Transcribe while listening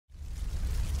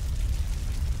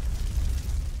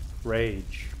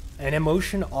Rage. An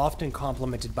emotion often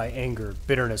complemented by anger,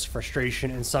 bitterness,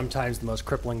 frustration, and sometimes the most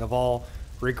crippling of all,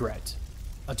 regret.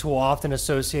 A tool often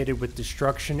associated with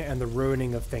destruction and the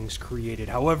ruining of things created.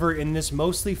 However, in this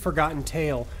mostly forgotten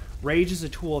tale, rage is a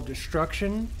tool of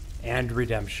destruction and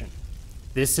redemption.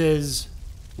 This is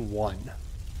one.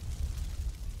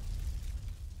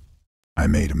 I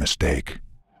made a mistake.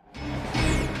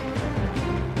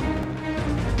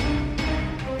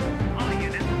 All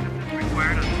units, this is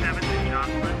required on 7th and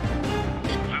Jocelyn.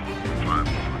 Zulu 5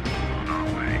 on our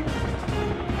way.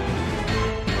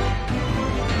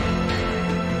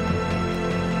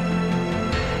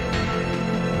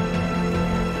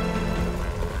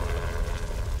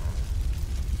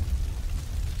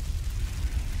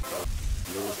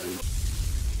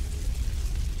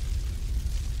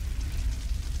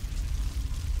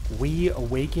 We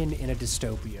awaken in a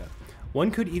dystopia. One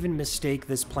could even mistake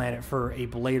this planet for a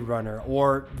Blade Runner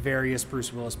or various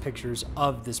Bruce Willis pictures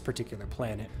of this particular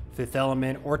planet, Fifth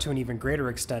Element, or to an even greater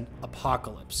extent,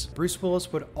 Apocalypse. Bruce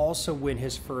Willis would also win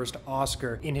his first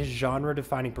Oscar in his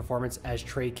genre-defining performance as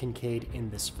Trey Kincaid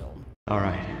in this film. All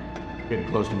right, getting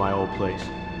close to my old place.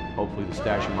 Hopefully the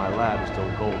stash in my lab is still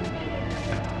golden.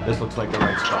 This looks like the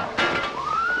right spot.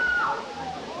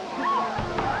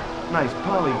 Nice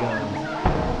polygons.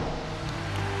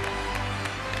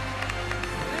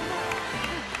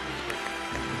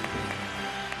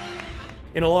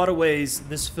 In a lot of ways,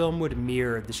 this film would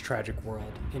mirror this tragic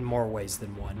world in more ways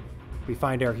than one. We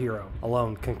find our hero,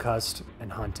 alone, concussed, and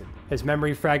hunted. His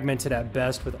memory fragmented at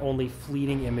best with only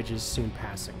fleeting images soon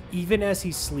passing. Even as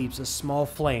he sleeps, a small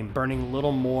flame burning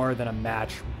little more than a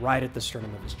match right at the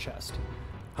sternum of his chest.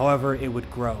 However, it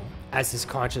would grow as his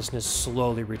consciousness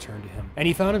slowly returned to him, and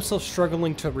he found himself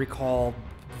struggling to recall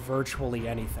virtually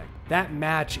anything. That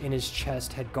match in his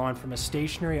chest had gone from a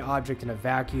stationary object in a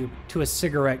vacuum to a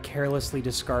cigarette carelessly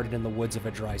discarded in the woods of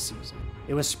a dry season.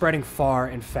 It was spreading far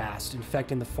and fast,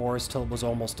 infecting the forest till it was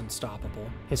almost unstoppable.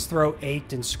 His throat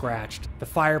ached and scratched. The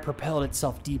fire propelled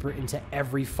itself deeper into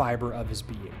every fiber of his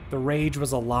being. The rage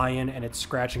was a lion, and its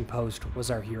scratching post was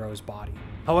our hero's body.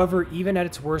 However, even at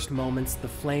its worst moments, the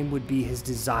flame would be his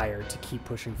desire to keep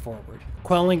pushing forward,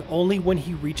 quelling only when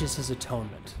he reaches his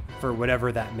atonement, for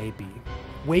whatever that may be.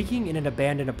 Waking in an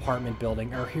abandoned apartment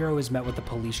building, our hero is met with a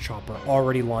police chopper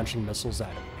already launching missiles at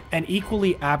him. An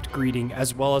equally apt greeting,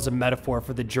 as well as a metaphor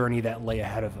for the journey that lay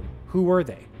ahead of him. Who were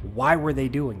they? Why were they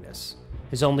doing this?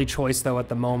 His only choice, though, at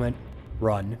the moment,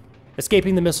 run.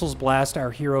 Escaping the missile's blast,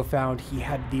 our hero found he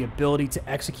had the ability to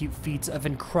execute feats of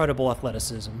incredible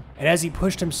athleticism. And as he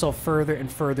pushed himself further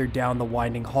and further down the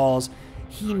winding halls,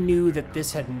 he knew that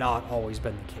this had not always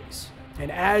been the case.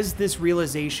 And as this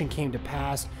realization came to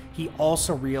pass, he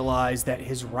also realized that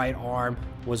his right arm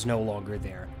was no longer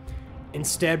there,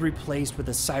 instead replaced with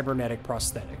a cybernetic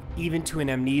prosthetic. Even to an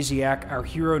amnesiac, our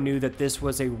hero knew that this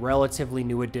was a relatively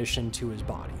new addition to his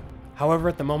body. However,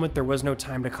 at the moment, there was no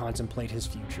time to contemplate his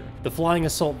future. The flying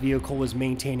assault vehicle was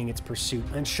maintaining its pursuit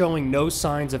and showing no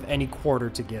signs of any quarter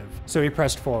to give. So he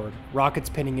pressed forward, rockets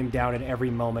pinning him down at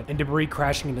every moment, and debris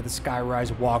crashing into the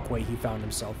skyrise walkway he found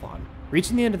himself on.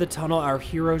 Reaching the end of the tunnel, our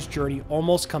hero's journey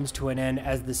almost comes to an end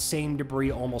as the same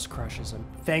debris almost crushes him.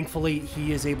 Thankfully,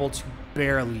 he is able to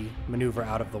barely maneuver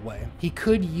out of the way. He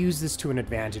could use this to an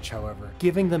advantage, however,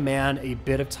 giving the man a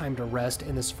bit of time to rest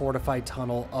in this fortified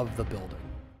tunnel of the building.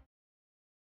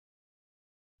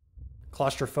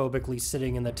 Claustrophobically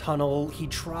sitting in the tunnel, he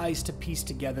tries to piece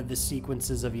together the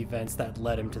sequences of events that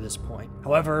led him to this point.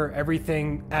 However,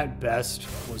 everything, at best,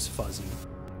 was fuzzy.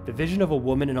 The vision of a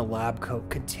woman in a lab coat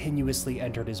continuously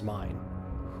entered his mind.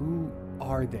 Who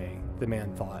are they? The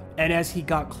man thought. And as he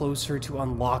got closer to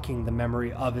unlocking the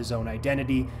memory of his own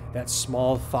identity, that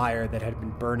small fire that had been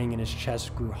burning in his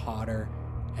chest grew hotter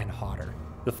and hotter.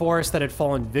 The forest that had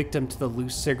fallen victim to the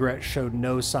loose cigarette showed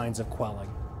no signs of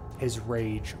quelling. His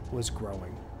rage was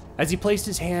growing. As he placed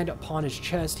his hand upon his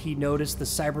chest, he noticed the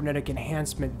cybernetic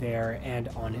enhancement there and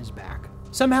on his back.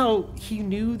 Somehow, he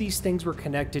knew these things were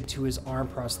connected to his arm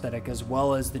prosthetic as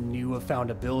well as the newfound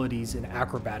abilities in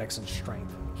acrobatics and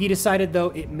strength. He decided, though,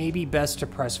 it may be best to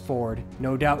press forward.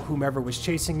 No doubt whomever was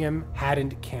chasing him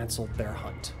hadn't canceled their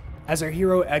hunt. As our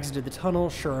hero exited the tunnel,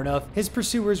 sure enough, his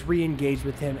pursuers re-engaged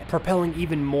with him, propelling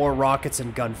even more rockets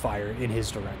and gunfire in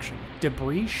his direction.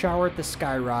 Debris showered the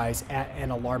skyrise at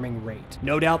an alarming rate.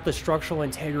 No doubt the structural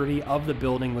integrity of the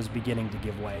building was beginning to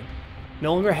give way.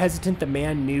 No longer hesitant, the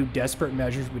man knew desperate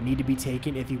measures would need to be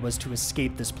taken if he was to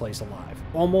escape this place alive.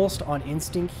 Almost on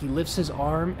instinct, he lifts his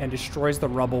arm and destroys the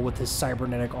rubble with his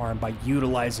cybernetic arm by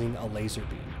utilizing a laser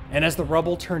beam. And as the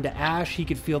rubble turned to ash, he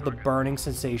could feel the burning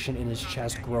sensation in his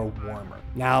chest grow warmer.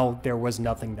 Now, there was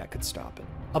nothing that could stop it.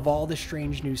 Of all the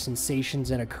strange new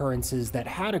sensations and occurrences that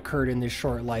had occurred in this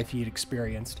short life he had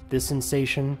experienced, this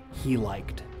sensation he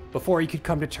liked. Before he could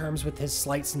come to terms with his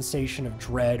slight sensation of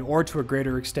dread, or to a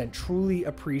greater extent truly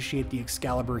appreciate the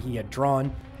Excalibur he had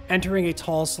drawn, entering a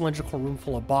tall cylindrical room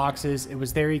full of boxes, it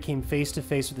was there he came face to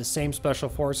face with the same special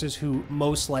forces who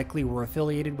most likely were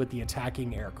affiliated with the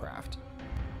attacking aircraft.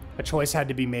 A choice had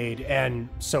to be made, and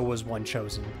so was one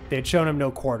chosen. They had shown him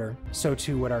no quarter, so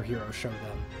too would our hero show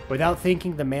them. Without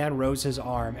thinking, the man rose his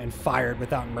arm and fired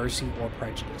without mercy or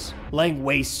prejudice, laying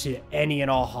waste to any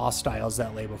and all hostiles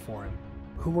that lay before him.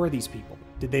 Who were these people?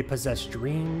 Did they possess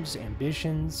dreams,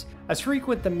 ambitions? As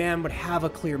frequent the man would have a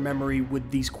clear memory,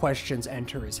 would these questions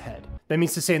enter his head? That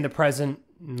means to say in the present,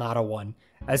 not a one,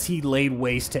 as he laid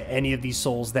waste to any of these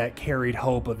souls that carried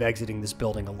hope of exiting this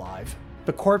building alive.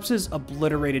 The corpses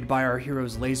obliterated by our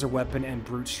hero's laser weapon and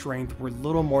brute strength were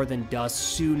little more than dust,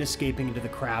 soon escaping into the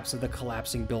cracks of the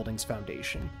collapsing building's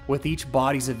foundation. With each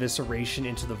body's evisceration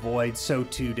into the void, so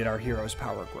too did our hero's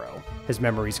power grow. His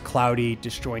memories, cloudy,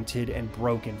 disjointed, and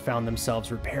broken, found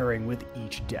themselves repairing with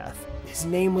each death. His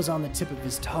name was on the tip of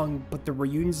his tongue, but the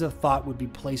reunions of thought would be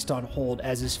placed on hold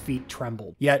as his feet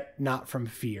trembled. Yet not from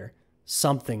fear.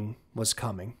 Something was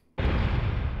coming.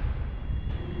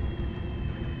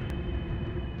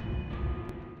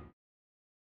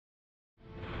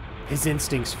 His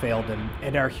instincts failed him,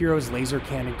 and our hero's laser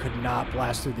cannon could not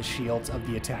blast through the shields of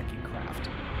the attacking craft.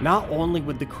 Not only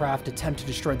would the craft attempt to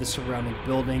destroy the surrounding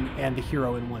building and the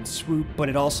hero in one swoop, but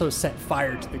it also set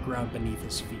fire to the ground beneath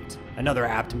his feet. Another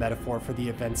apt metaphor for the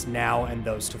events now and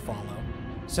those to follow.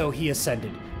 So he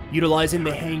ascended, utilizing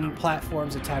the hanging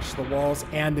platforms attached to the walls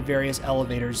and the various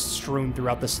elevators strewn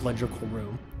throughout the cylindrical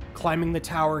room. Climbing the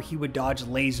tower, he would dodge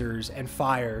lasers and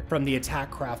fire from the attack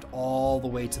craft all the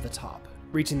way to the top.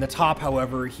 Reaching the top,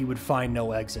 however, he would find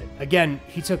no exit. Again,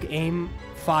 he took aim,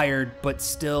 fired, but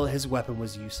still his weapon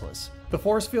was useless. The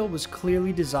force field was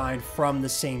clearly designed from the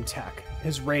same tech.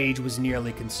 His rage was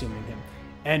nearly consuming him,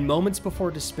 and moments before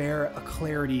despair, a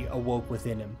clarity awoke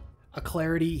within him. A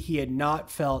clarity he had not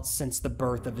felt since the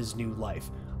birth of his new life,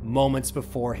 moments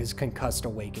before his concussed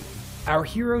awakening. Our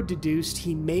hero deduced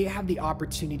he may have the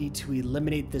opportunity to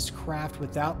eliminate this craft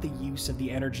without the use of the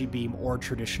energy beam or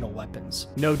traditional weapons.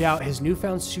 No doubt his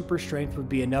newfound super strength would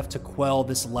be enough to quell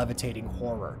this levitating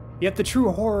horror. Yet the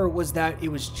true horror was that it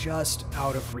was just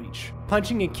out of reach.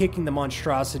 Punching and kicking the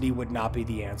monstrosity would not be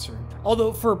the answer,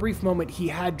 although for a brief moment he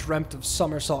had dreamt of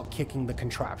somersault kicking the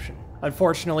contraption.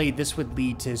 Unfortunately, this would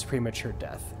lead to his premature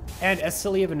death. And as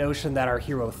silly of a notion that our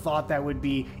hero thought that would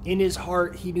be, in his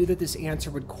heart he knew that this answer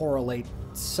would correlate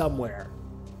somewhere.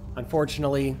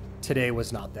 Unfortunately, today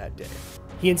was not that day.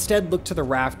 He instead looked to the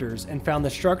rafters and found the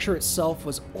structure itself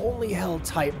was only held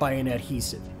tight by an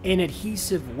adhesive. An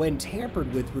adhesive, when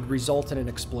tampered with, would result in an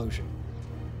explosion.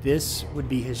 This would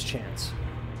be his chance.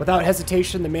 Without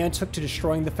hesitation, the man took to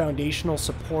destroying the foundational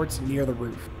supports near the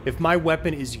roof. If my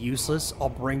weapon is useless, I'll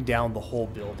bring down the whole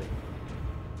building.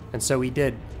 And so he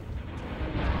did.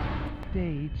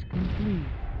 Stage complete.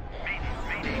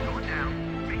 Mayday going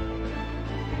down.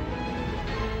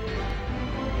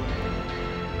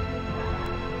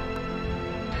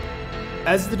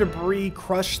 As the debris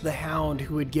crushed the hound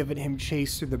who had given him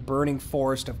chase through the burning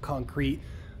forest of concrete,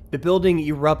 the building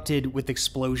erupted with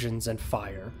explosions and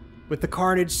fire. With the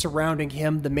carnage surrounding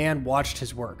him, the man watched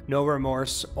his work. No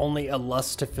remorse, only a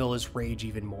lust to fill his rage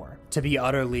even more, to be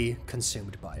utterly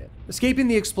consumed by it. Escaping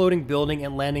the exploding building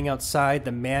and landing outside,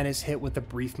 the man is hit with a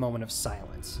brief moment of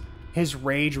silence, his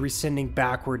rage rescinding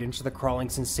backward into the crawling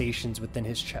sensations within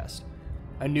his chest.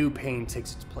 A new pain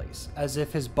takes its place, as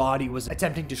if his body was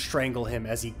attempting to strangle him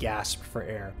as he gasped for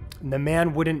air. The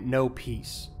man wouldn't know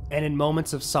peace. And in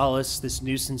moments of solace, this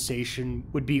new sensation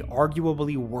would be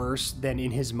arguably worse than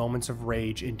in his moments of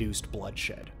rage-induced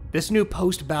bloodshed. This new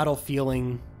post-battle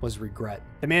feeling was regret.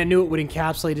 The man knew it would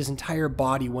encapsulate his entire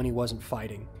body when he wasn't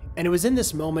fighting. And it was in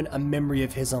this moment a memory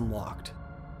of his unlocked.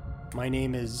 My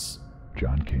name is...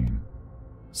 John Kane.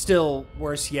 Still,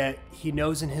 worse yet, he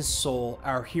knows in his soul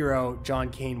our hero, John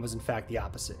Kane, was in fact the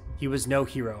opposite. He was no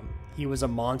hero. He was a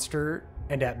monster,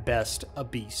 and at best, a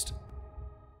beast.